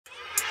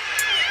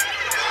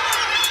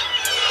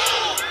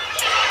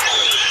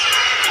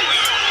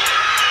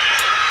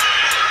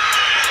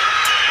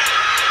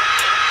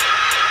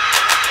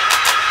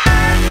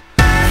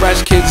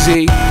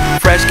Z,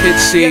 Fresh Kid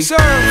C, yes, sir.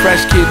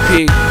 Fresh Kid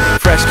P,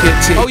 Fresh Kid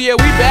T. Oh yeah,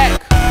 we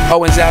back.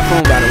 Oh, and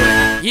Zafoon, by the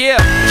way. Yeah,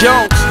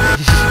 Jones.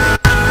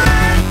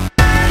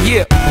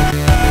 Yeah.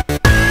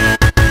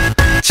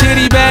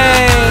 Chitty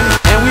Bang,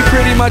 and we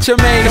pretty much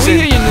amazing. Can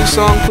we hear your new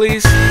song,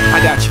 please? I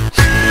got you.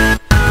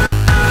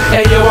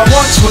 Hey yo, I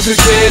once was a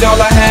kid,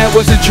 all I had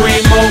was a dream.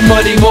 More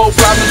money, more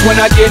problems, when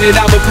I get it,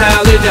 I'ma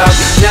pile it up.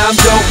 Now I'm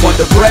dope, want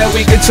the bread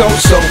we can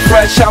toast. So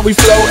fresh how we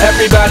flow,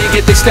 everybody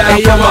get their style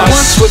Hey, yo, from I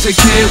us. once Was a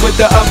kid with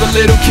the other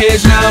little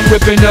kids, now I'm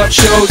ripping up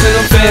shows and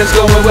them fans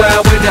going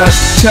wild with us.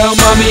 Tell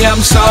mommy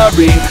I'm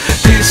sorry,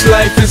 this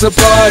life is a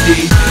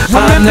party.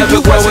 I'm never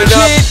growing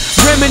up.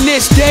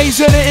 Reminisce days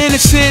of the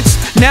innocence.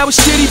 Now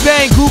it's Chitty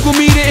Bang, Google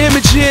me the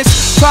images.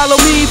 Follow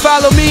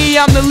me,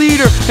 I'm the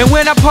leader. And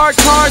when I park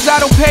cars, I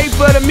don't pay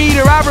for the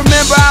meter. I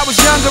remember I was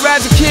younger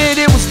as a kid,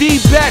 it was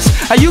the best.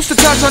 I used to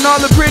touch on all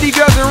the pretty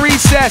girls in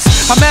recess.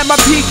 I'm at my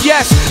peak,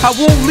 yes, I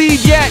won't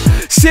leave yet.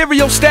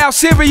 Cereal style,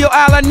 cereal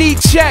aisle, I need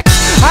checks.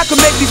 I can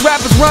make these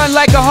rappers run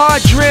like a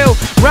hard drill.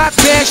 Rock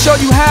band, show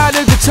you how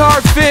the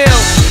guitar feel.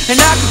 And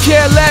I could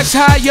care less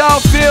how y'all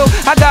feel.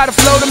 I got a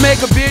flow to make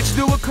a bitch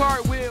do a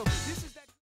cartwheel.